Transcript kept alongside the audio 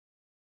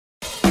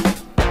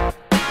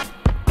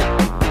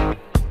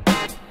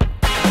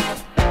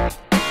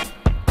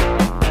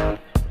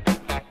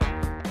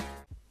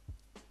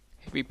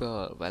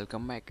People,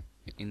 welcome back.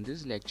 In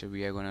this lecture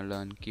we are gonna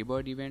learn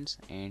keyboard events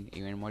and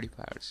event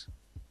modifiers.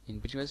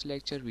 In previous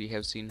lecture we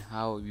have seen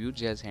how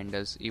Vuejs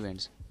handles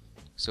events.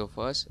 So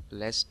first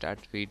let's start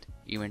with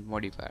event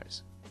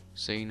modifiers.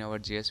 So in our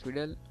JS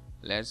fiddle,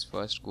 let's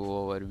first go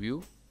over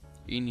view.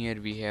 In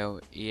here we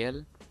have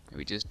AL,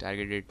 which is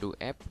targeted to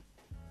app.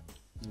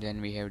 Then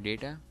we have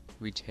data,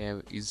 which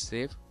have is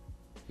safe,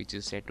 which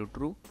is set to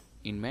true.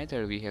 In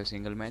method we have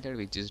single method,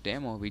 which is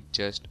demo, with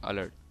just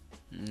alert.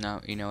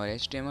 Now in our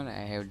HTML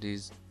I have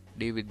this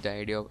div with the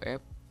ID of app,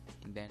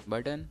 then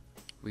button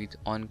with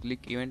on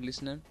click event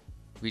listener,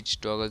 which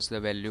toggles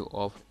the value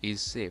of is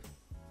safe,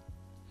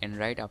 and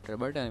right after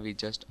button we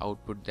just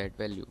output that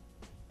value.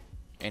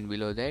 And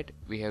below that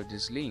we have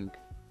this link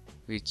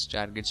which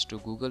targets to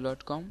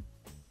google.com,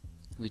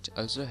 which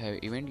also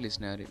have event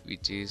listener,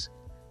 which is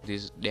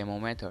this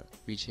demo method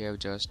which have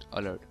just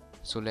alert.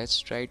 So let's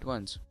try it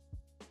once.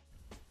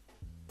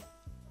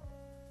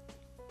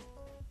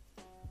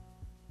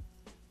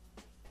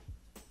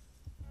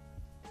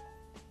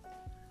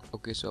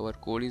 Okay, so our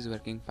code is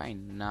working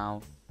fine.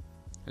 Now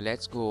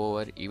let's go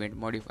over event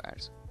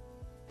modifiers.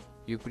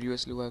 You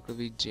previously worked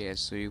with JS,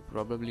 so you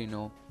probably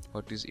know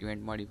what is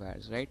event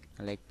modifiers, right?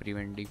 Like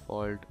prevent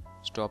default,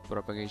 stop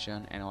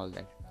propagation and all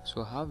that.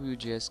 So how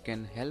Vuejs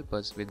can help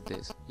us with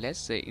this? Let's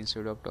say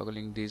instead of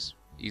toggling this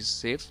is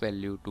safe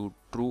value to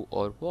true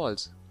or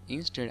false,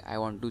 instead I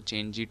want to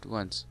change it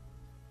once.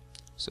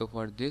 So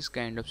for this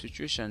kind of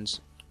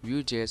situations,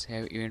 Vuejs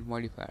have event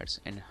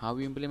modifiers, and how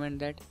we implement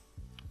that?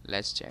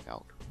 Let's check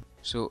out.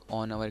 So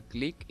on our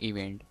click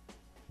event,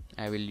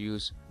 I will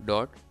use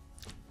dot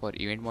for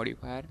event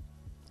modifier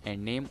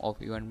and name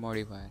of event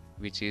modifier,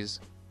 which is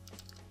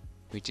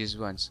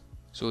once.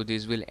 So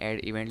this will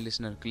add event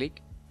listener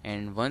click,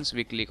 and once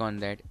we click on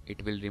that,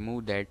 it will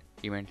remove that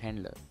event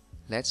handler.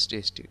 Let's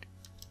test it.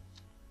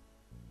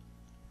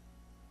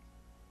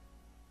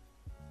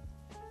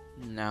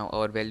 Now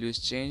our value is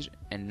changed,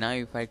 and now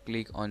if I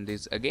click on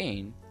this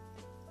again,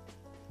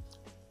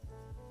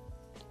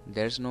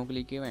 there's no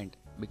click event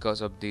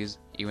because of this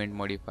event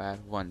modifier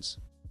once.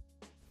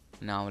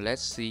 Now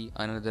let's see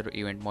another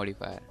event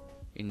modifier.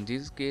 In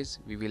this case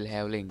we will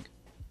have link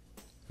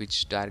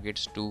which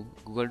targets to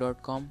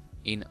google.com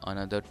in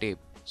another tab.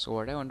 So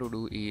what I want to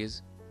do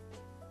is,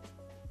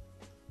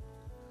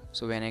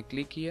 so when I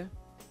click here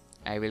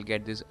I will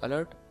get this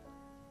alert,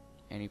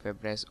 and if I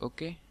press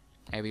OK,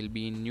 I will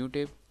be in new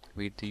tab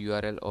with the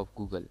URL of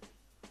Google.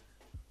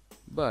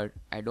 But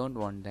I don't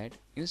want that.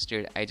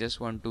 Instead I just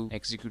want to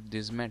execute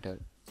this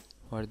method.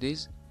 For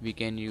this we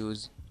can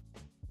use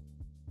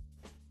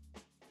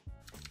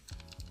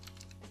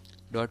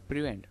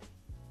 .prevent.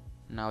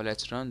 Now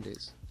let's run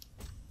this,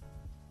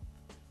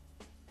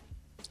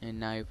 and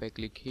now if I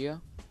click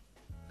here,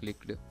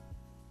 clicked,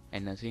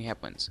 and nothing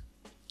happens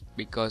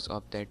because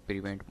of that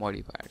prevent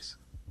modifiers.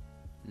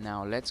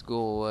 Now let's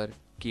go over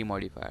key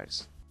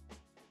modifiers.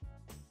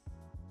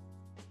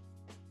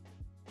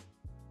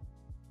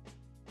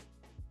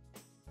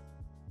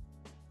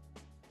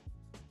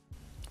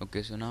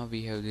 Okay, so now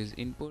we have this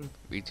input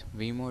with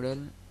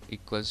vModel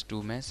equals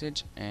to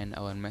message, and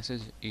our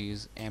message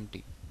is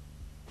empty.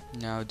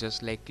 Now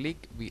just like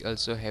click, we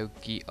also have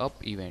keyup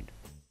event.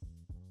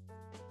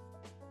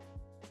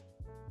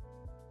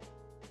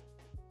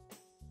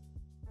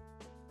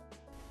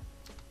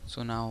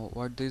 So now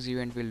what this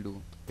event will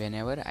do,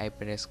 whenever I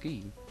press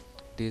key,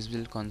 this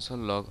will console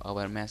log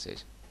our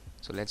message.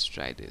 So let's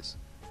try this.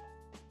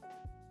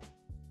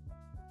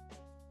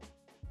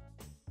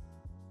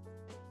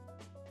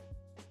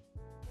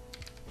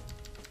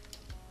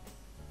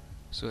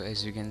 So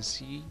as you can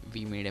see,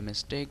 we made a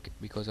mistake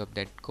because of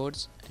that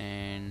codes,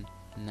 and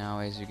now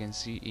as you can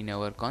see in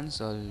our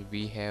console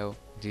we have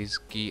this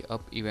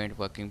keyup event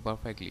working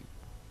perfectly.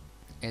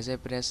 As I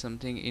press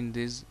something in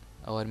this,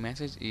 our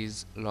message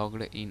is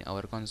logged in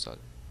our console.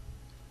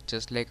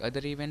 Just like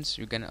other events,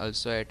 you can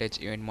also attach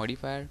event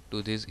modifier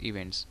to these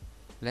events.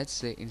 Let's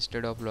say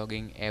instead of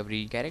logging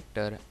every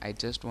character, I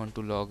just want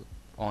to log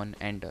on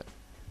enter.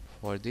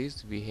 For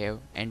this we have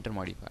enter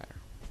modifier.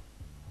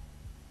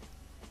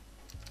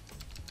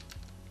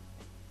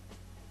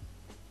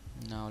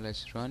 Now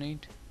let's run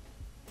it.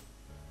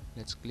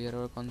 Let's clear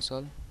our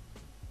console.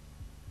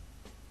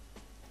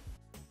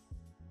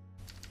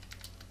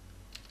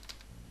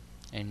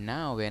 And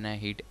now when I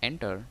hit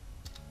enter,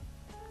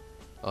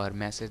 our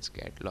message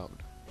get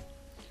logged.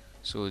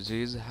 So this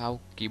is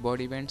how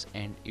keyboard events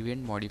and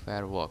event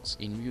modifier works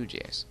in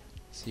Vuejs.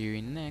 See you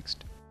in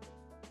next.